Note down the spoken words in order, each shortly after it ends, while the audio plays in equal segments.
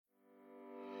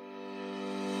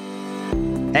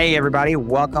Hey, everybody.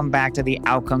 Welcome back to the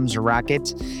Outcomes Rocket.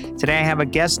 Today, I have a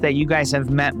guest that you guys have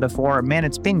met before. Man,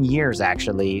 it's been years,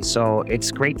 actually. So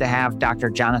it's great to have Dr.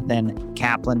 Jonathan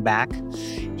Kaplan back.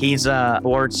 He's a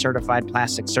board-certified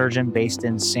plastic surgeon based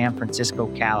in San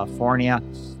Francisco, California.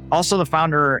 Also the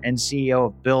founder and CEO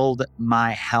of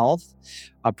BuildMyHealth,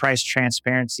 a price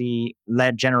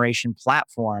transparency-led generation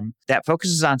platform that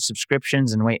focuses on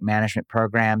subscriptions and weight management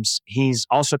programs. He's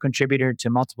also contributed to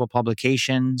multiple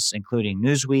publications, including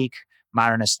Newsweek,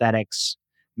 Modern Aesthetics,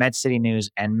 MedCity News,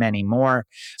 and many more.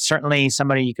 Certainly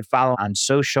somebody you could follow on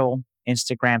social,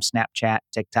 Instagram, Snapchat,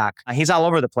 TikTok. He's all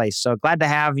over the place. So glad to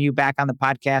have you back on the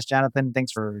podcast, Jonathan.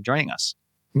 Thanks for joining us.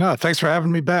 No, thanks for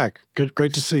having me back.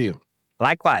 Great to see you.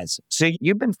 Likewise. So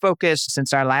you've been focused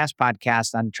since our last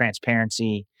podcast on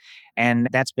transparency, and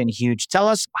that's been huge. Tell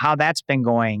us how that's been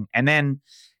going, and then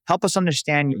help us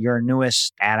understand your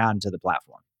newest add-on to the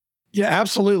platform. Yeah,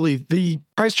 absolutely. The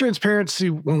price transparency,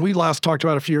 when we last talked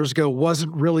about it a few years ago,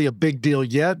 wasn't really a big deal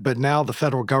yet, but now the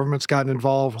federal government's gotten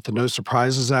involved with the No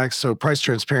Surprises Act. So price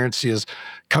transparency is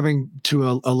coming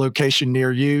to a location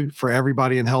near you for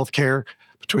everybody in healthcare,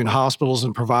 between hospitals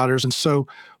and providers. And so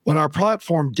what our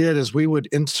platform did is we would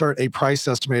insert a price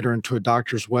estimator into a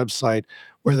doctor's website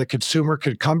where the consumer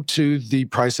could come to the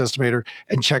price estimator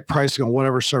and check pricing on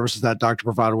whatever services that doctor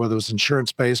provided, whether it was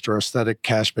insurance-based or aesthetic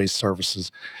cash-based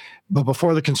services. But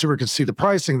before the consumer could see the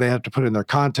pricing, they had to put in their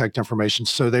contact information.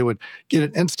 So they would get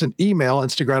an instant email,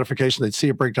 instant gratification. They'd see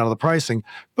a breakdown of the pricing,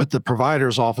 but the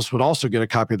provider's office would also get a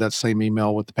copy of that same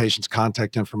email with the patient's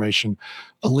contact information,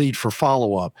 a lead for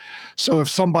follow-up. So if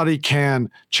somebody can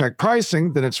check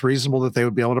pricing, then it's reasonable that they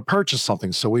would be able to purchase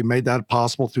something. So we made that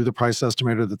possible through the price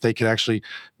estimator, that they could actually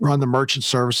run the merchant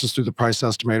services through the price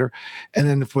estimator. And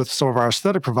then with some of our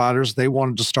aesthetic providers, they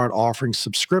wanted to start offering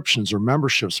subscriptions or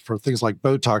memberships for things like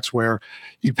Botox, where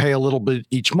you pay a little bit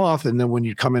each month, and then when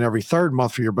you come in every third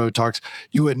month for your Botox,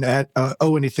 you wouldn't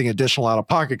owe anything additional out of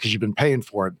pocket because you've been paying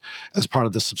for it as part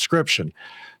of the subscription.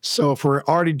 So if we're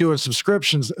already doing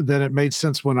subscriptions, then it made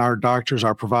sense when our doctors,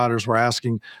 our providers were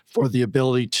asking for the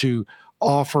ability to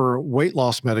offer weight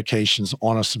loss medications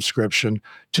on a subscription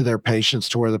to their patients,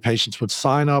 to where the patients would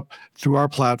sign up through our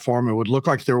platform. It would look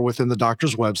like they were within the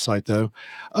doctor's website, though.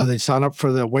 They sign up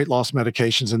for the weight loss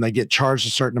medications and they get charged a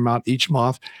certain amount each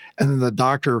month. And then the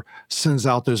doctor sends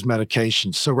out those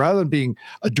medications. So rather than being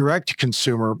a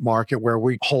direct-to-consumer market where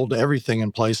we hold everything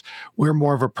in place, we're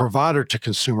more of a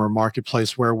provider-to-consumer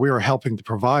marketplace where we're helping the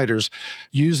providers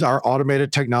use our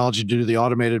automated technology to do the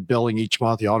automated billing each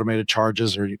month, the automated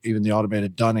charges, or even the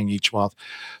automated dunning each month,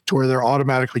 to where they're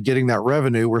automatically getting that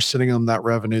revenue. We're sending them that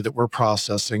revenue that we're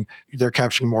processing. They're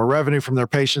capturing more revenue from their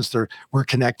patients. We're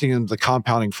connecting them to the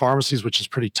compounding pharmacies, which is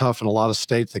pretty tough in a lot of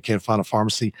states. They can't find a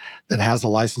pharmacy that has a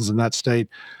license in that state.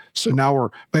 So now we're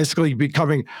basically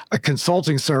becoming a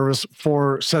consulting service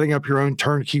for setting up your own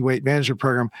turnkey weight management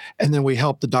program. And then we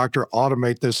help the doctor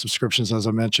automate those subscriptions, as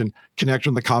I mentioned, connect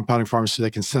them to the compounding pharmacy so they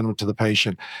can send them to the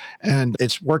patient. And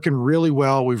it's working really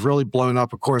well. We've really blown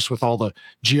up, of course, with all the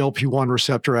GLP-1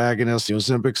 receptor agonists, the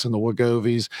Ozempics and the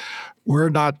Wegovy's. We're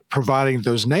not providing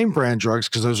those name brand drugs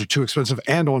because those are too expensive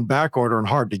and on back order and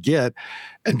hard to get.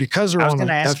 And because they're I was on going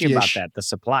to ask FDA you about that, the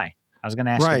supply. I was going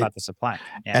to ask you about the supply.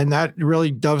 Yeah. And that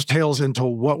really dovetails into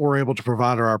what we're able to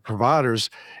provide to our providers,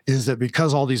 is that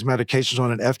because all these medications are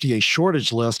on an FDA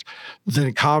shortage list,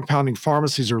 then compounding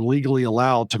pharmacies are legally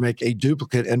allowed to make a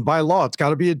duplicate. And by law, it's got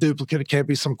to be a duplicate. It can't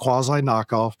be some quasi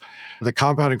knockoff. The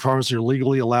compounding pharmacies are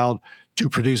legally allowed to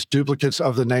produce duplicates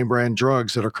of the name brand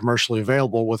drugs that are commercially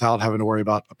available without having to worry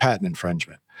about a patent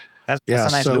infringement. That's a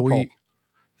nice loophole.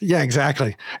 Yeah,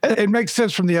 exactly. It makes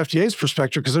sense from the FDA's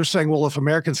perspective because they're saying, well, if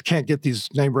Americans can't get these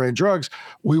name brand drugs,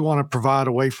 we want to provide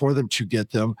a way for them to get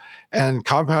them. And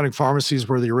compounding pharmacies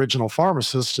were the original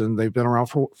pharmacists, and they've been around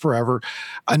for forever.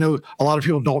 I know a lot of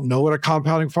people don't know what a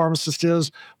compounding pharmacist is,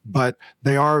 but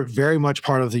they are very much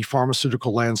part of the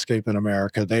pharmaceutical landscape in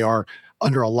America. They are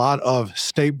under a lot of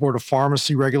state board of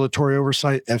pharmacy regulatory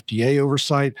oversight, FDA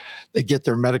oversight. They get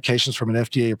their medications from an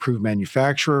FDA-approved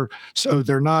manufacturer. So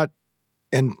they're not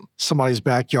in somebody's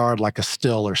backyard like a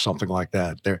still or something like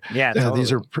that.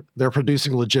 Totally. They're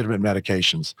producing legitimate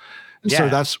medications. And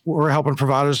so we're helping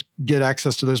providers get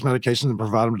access to those medications and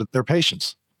provide them to their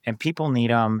patients. And people need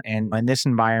them. And in this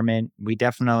environment, we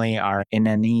definitely are in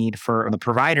a need for the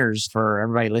providers, for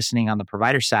everybody listening on the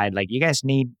provider side. Like, you guys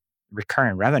need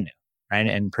recurrent revenue, right?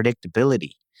 And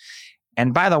predictability.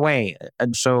 And by the way,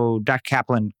 so Dr.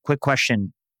 Kaplan, quick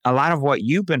question. A lot of what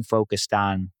you've been focused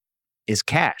on is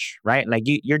cash, right? Like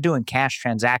you're doing cash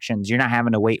transactions. You're not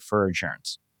having to wait for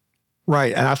insurance.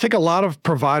 Right. And I think a lot of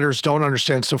providers don't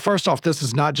understand. So first off, this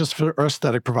is not just for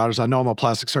aesthetic providers. I know I'm a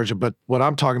plastic surgeon, but what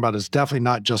I'm talking about is definitely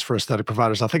not just for aesthetic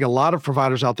providers. I think a lot of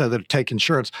providers out there that take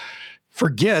insurance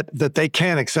forget that they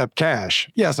can accept cash.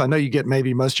 Yes, I know you get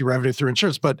maybe most of your revenue through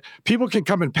insurance, but people can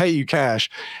come and pay you cash.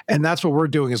 And that's what we're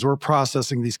doing is we're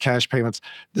processing these cash payments.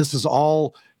 This is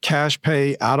all cash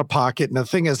pay out of pocket. And the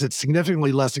thing is, it's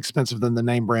significantly less expensive than the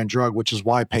name brand drug, which is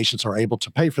why patients are able to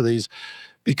pay for these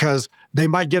because they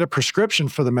might get a prescription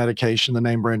for the medication, the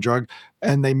name brand drug,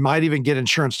 and they might even get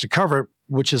insurance to cover it,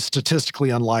 which is statistically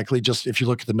unlikely. Just if you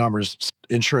look at the numbers,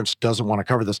 insurance doesn't want to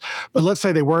cover this. But let's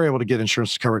say they were able to get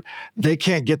insurance to cover it. They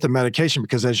can't get the medication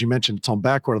because, as you mentioned, it's on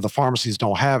back order. The pharmacies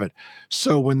don't have it.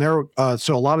 So when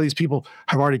so a lot of these people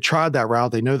have already tried that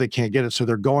route. They know they can't get it. So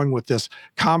they're going with this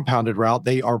compounded route.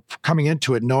 They are coming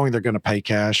into it knowing they're going to pay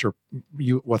cash or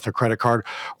with a credit card,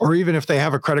 or even if they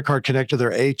have a credit card connected to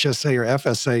their HSA or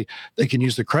FSA, they can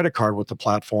use the credit card with the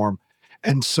platform.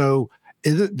 And so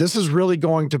this is really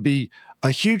going to be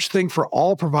a huge thing for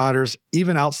all providers,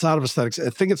 even outside of aesthetics.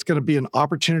 I think it's going to be an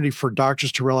opportunity for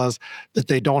doctors to realize that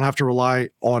they don't have to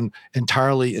rely on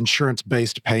entirely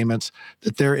insurance-based payments,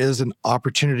 that there is an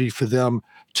opportunity for them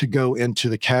to go into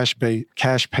the cash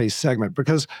pay segment.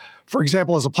 Because, for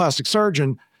example, as a plastic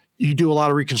surgeon, you do a lot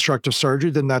of reconstructive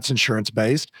surgery, then that's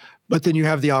insurance-based. But then you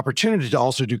have the opportunity to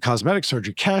also do cosmetic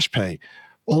surgery, cash pay.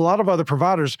 Well, a lot of other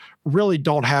providers really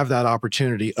don't have that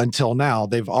opportunity until now.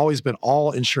 They've always been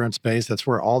all insurance-based. That's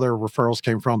where all their referrals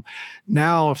came from.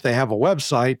 Now, if they have a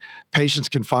website, patients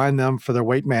can find them for their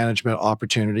weight management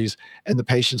opportunities, and the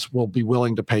patients will be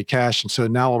willing to pay cash. And so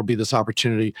now it'll be this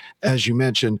opportunity, as you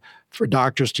mentioned, for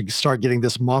doctors to start getting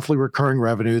this monthly recurring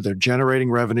revenue. They're generating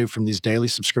revenue from these daily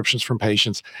subscriptions from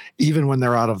patients. Even when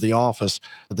they're out of the office,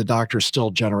 the doctor is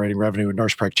still generating revenue, a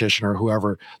nurse practitioner,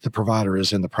 whoever the provider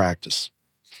is in the practice.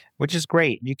 Which is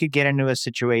great. You could get into a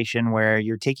situation where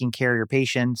you're taking care of your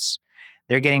patients,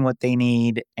 they're getting what they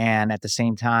need, and at the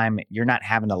same time, you're not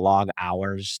having to log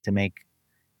hours to make.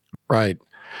 Right.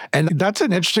 And that's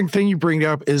an interesting thing you bring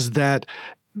up is that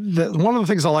one of the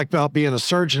things I like about being a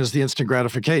surgeon is the instant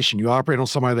gratification. You operate on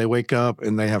somebody, they wake up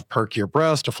and they have perkier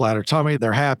breast, a flatter tummy,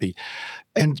 they're happy.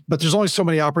 But there's only so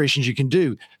many operations you can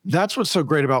do. That's what's so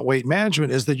great about weight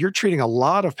management is that you're treating a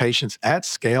lot of patients at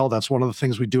scale. That's one of the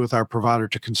things we do with our provider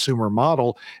to consumer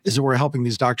model is that we're helping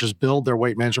these doctors build their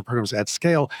weight management programs at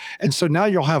scale. And so now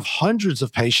you'll have hundreds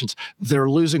of patients that are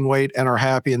losing weight and are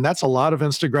happy. And that's a lot of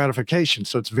instant gratification.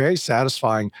 So it's very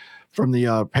satisfying from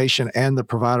the patient and the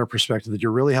provider perspective that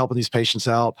you're really helping these patients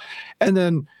out. And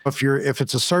then if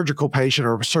it's a surgical patient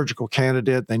or a surgical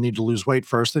candidate, they need to lose weight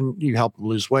first, then you help them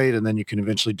lose weight, and then you can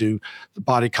eventually do the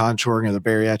body contouring or the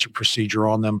bariatric procedure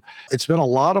on them. It's been a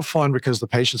lot of fun because the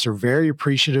patients are very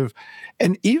appreciative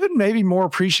and even maybe more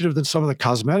appreciative than some of the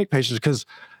cosmetic patients because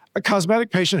a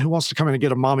cosmetic patient who wants to come in and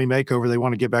get a mommy makeover, they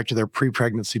want to get back to their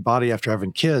pre-pregnancy body after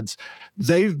having kids.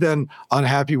 They've been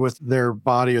unhappy with their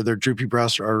body or their droopy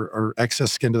breasts or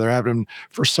excess skin to their abdomen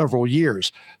for several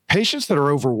years. Patients that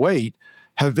are overweight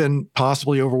have been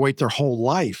possibly overweight their whole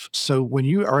life. So when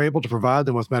you are able to provide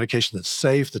them with medication that's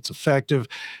safe, that's effective,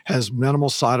 has minimal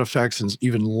side effects and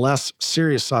even less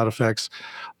serious side effects,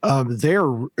 they're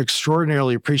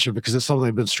extraordinarily appreciative because it's something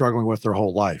they've been struggling with their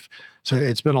whole life. So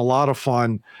it's been a lot of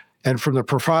fun. And from the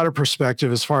provider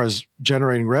perspective, as far as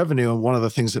generating revenue, and one of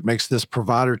the things that makes this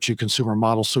provider to consumer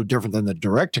model so different than the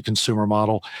direct to consumer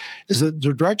model is that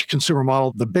the direct to consumer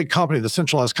model, the big company, the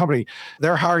centralized company,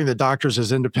 they're hiring the doctors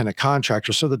as independent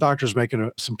contractors. So the doctor's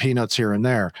making some peanuts here and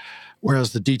there.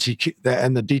 Whereas the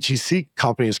DTC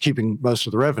company is keeping most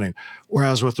of the revenue.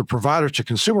 Whereas with the provider to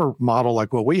consumer model,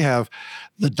 like what we have,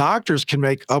 the doctors can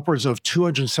make upwards of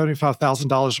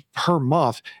 $275,000 per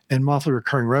month in monthly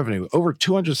recurring revenue, over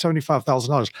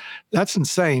 $275,000. That's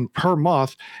insane per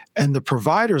month. And the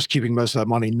provider is keeping most of that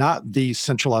money, not the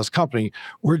centralized company.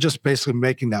 We're just basically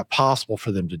making that possible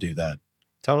for them to do that.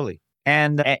 Totally.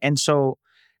 And so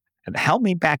help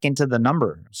me back into the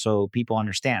number so people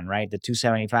understand, right? The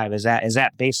 275, is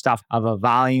that based off of a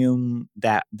volume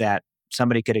that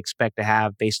somebody could expect to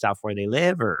have based off where they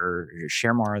live or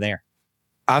share more there?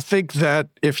 I think that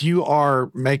if you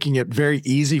are making it very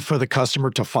easy for the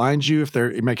customer to find you, if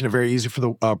they're making it very easy for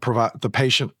the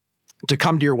patient to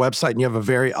come to your website and you have a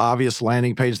very obvious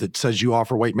landing page that says you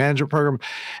offer weight management program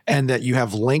and that you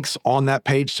have links on that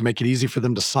page to make it easy for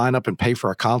them to sign up and pay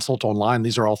for a consult online.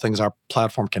 These are all things our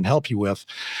platform can help you with.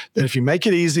 That if you make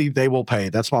it easy, they will pay.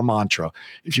 That's my mantra.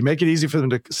 If you make it easy for them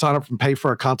to sign up and pay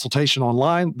for a consultation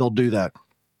online, they'll do that.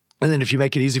 And then if you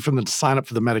make it easy for them to sign up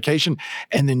for the medication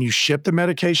and then you ship the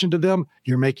medication to them,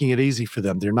 you're making it easy for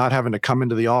them. They're not having to come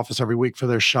into the office every week for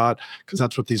their shot because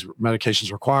that's what these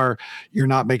medications require. You're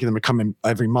not making them come in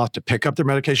every month to pick up their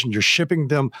medication. You're shipping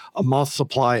them a month's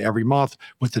supply every month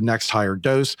with the next higher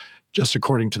dose, just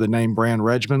according to the name brand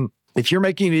regimen. If you're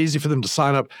making it easy for them to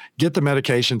sign up, get the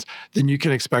medications, then you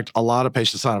can expect a lot of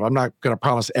patients to sign up. I'm not going to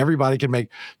promise everybody can make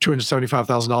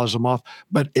 $275,000 a month,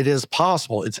 but it is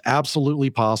possible. It's absolutely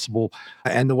possible.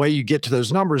 And the way you get to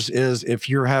those numbers is if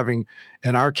you're having,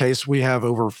 in our case, we have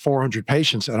over 400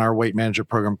 patients in our weight management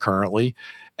program currently,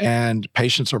 and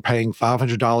patients are paying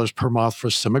 $500 per month for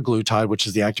semaglutide, which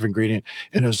is the active ingredient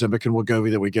in Ozempic and Wegovy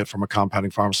that we get from a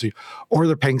compounding pharmacy, or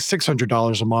they're paying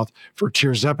 $600 a month for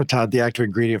tirzepatide, the active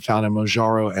ingredient found in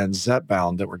Mounjaro and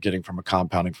Zepbound that we're getting from a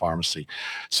compounding pharmacy.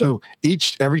 So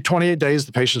every 28 days,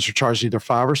 the patients are charged either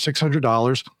 $500 or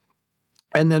 $600.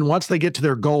 And then once they get to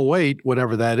their goal weight,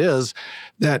 whatever that is,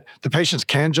 that the patients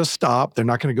can just stop. They're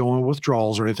not going to go in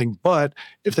withdrawals or anything. But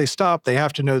if they stop, they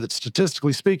have to know that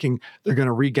statistically speaking, they're going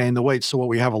to regain the weight. So what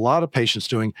we have a lot of patients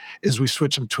doing is we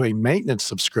switch them to a maintenance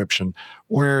subscription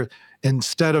where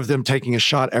instead of them taking a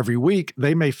shot every week,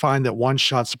 they may find that one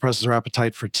shot suppresses their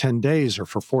appetite for 10 days or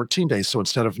for 14 days. So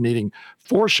instead of needing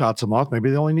 4 shots a month,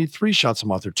 maybe they only need 3 shots a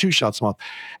month or 2 shots a month.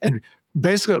 And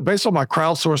basically, based on my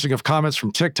crowdsourcing of comments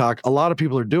from TikTok, a lot of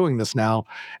people are doing this now.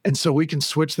 And so we can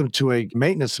switch them to a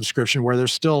maintenance subscription where they're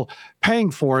still paying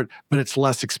for it, but it's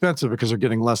less expensive because they're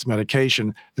getting less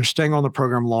medication. They're staying on the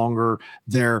program longer.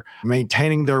 They're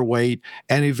maintaining their weight.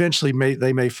 And eventually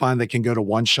they may find they can go to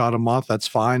 1 shot a month. That's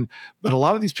fine. But a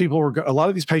lot of these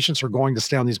patients are going to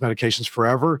stay on these medications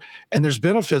forever. And there's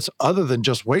benefits other than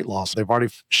just weight loss. They've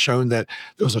already shown that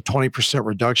there was a 20%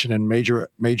 reduction in major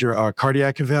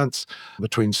cardiac events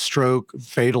between stroke,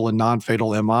 fatal and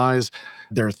non-fatal MIs.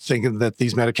 They're thinking that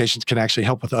these medications can actually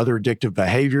help with other addictive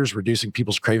behaviors, reducing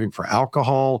people's craving for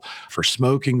alcohol, for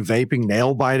smoking, vaping,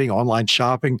 nail biting, online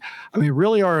shopping. I mean,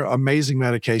 really are amazing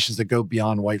medications that go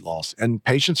beyond weight loss. And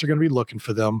patients are going to be looking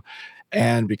for them.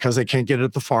 And because they can't get it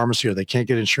at the pharmacy or they can't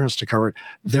get insurance to cover it,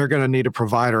 they're going to need a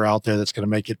provider out there that's going to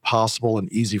make it possible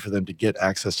and easy for them to get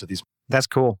access to these. That's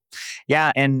cool.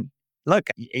 Yeah. And look,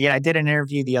 I did an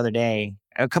interview the other day,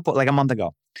 a month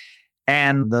ago.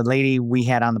 And the lady we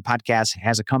had on the podcast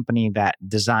has a company that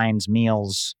designs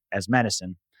meals as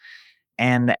medicine.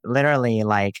 And literally,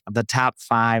 like, the top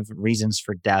 5 reasons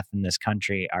for death in this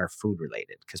country are food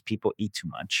related because people eat too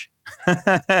much.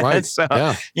 Right. So,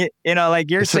 yeah. Like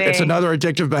you're saying. It's another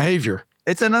addictive behavior.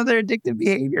 It's another addictive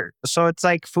behavior. So it's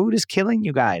like food is killing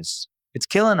you guys. It's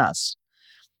killing us.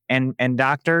 And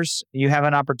doctors, you have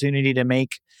an opportunity to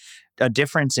make a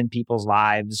difference in people's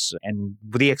lives. And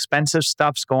the expensive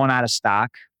stuff's going out of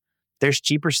stock. There's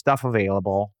cheaper stuff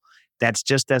available that's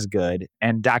just as good.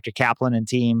 And Dr. Kaplan and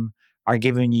team are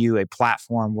giving you a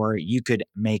platform where you could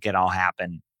make it all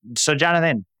happen. So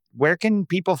Jonathan, where can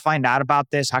people find out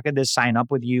about this? How could they sign up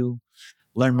with you?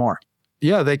 Learn more.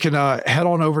 Yeah, they can head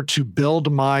on over to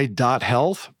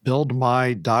buildmy.health,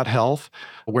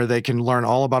 where they can learn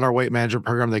all about our weight management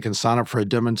program. They can sign up for a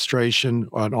demonstration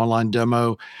or an online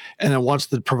demo. And then once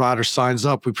the provider signs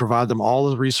up, we provide them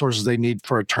all the resources they need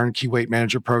for a turnkey weight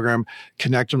management program,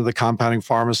 connect them to the compounding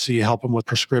pharmacy, help them with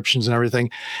prescriptions and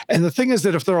everything. And the thing is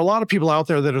that if there are a lot of people out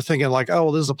there that are thinking like, oh,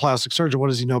 well, this is a plastic surgeon, what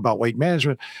does he know about weight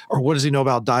management? Or what does he know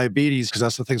about diabetes? Because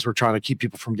that's the things we're trying to keep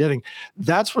people from getting.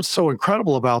 That's what's so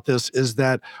incredible about this is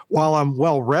that while I'm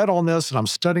well read on this and I'm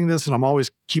studying this and I'm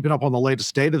always keeping up on the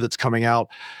latest data that's coming out,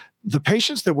 the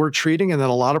patients that we're treating and that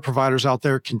a lot of providers out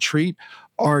there can treat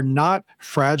are not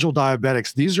fragile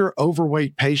diabetics. These are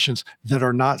overweight patients that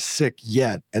are not sick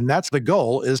yet. And that's the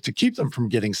goal, is to keep them from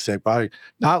getting sick by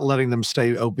not letting them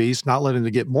stay obese, not letting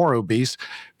them get more obese,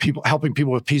 helping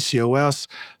people with PCOS,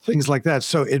 things like that.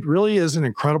 So it really is an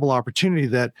incredible opportunity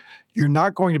that you're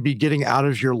not going to be getting out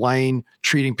of your lane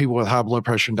treating people with high blood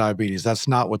pressure and diabetes. That's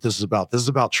not what this is about. This is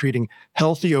about treating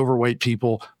healthy, overweight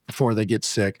people before they get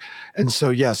sick. And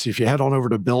so, yes, if you head on over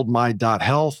to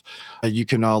buildmy.health, you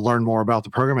can learn more about the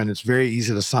program. And it's very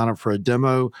easy to sign up for a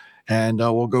demo. And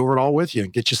we'll go over it all with you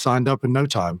and get you signed up in no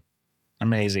time.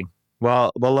 Amazing.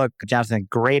 Well, look, Jonathan,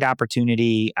 great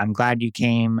opportunity. I'm glad you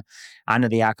came onto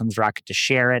the Outcomes Rocket to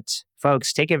share it.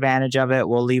 Folks, take advantage of it.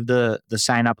 We'll leave the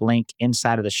sign up link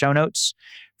inside of the show notes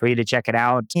for you to check it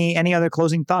out. Any other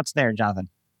closing thoughts there, Jonathan?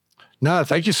 No,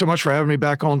 thank you so much for having me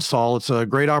back on, Saul. It's a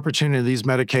great opportunity. These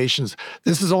medications,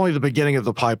 this is only the beginning of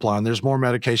the pipeline. There's more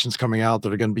medications coming out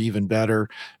that are going to be even better,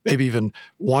 maybe even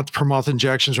once per month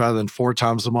injections rather than 4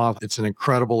 times a month. It's an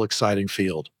incredible, exciting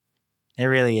field. It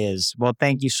really is. Well,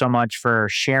 thank you so much for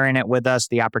sharing it with us,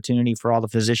 the opportunity for all the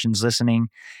physicians listening.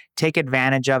 Take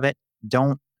advantage of it.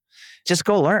 Don't just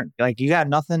go learn. Like you got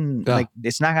nothing, like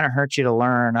it's not going to hurt you to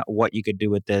learn what you could do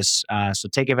with this. So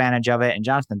take advantage of it. And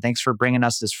Jonathan, thanks for bringing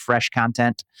us this fresh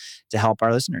content to help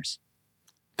our listeners.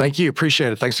 Thank you.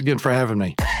 Appreciate it. Thanks again for having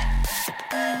me.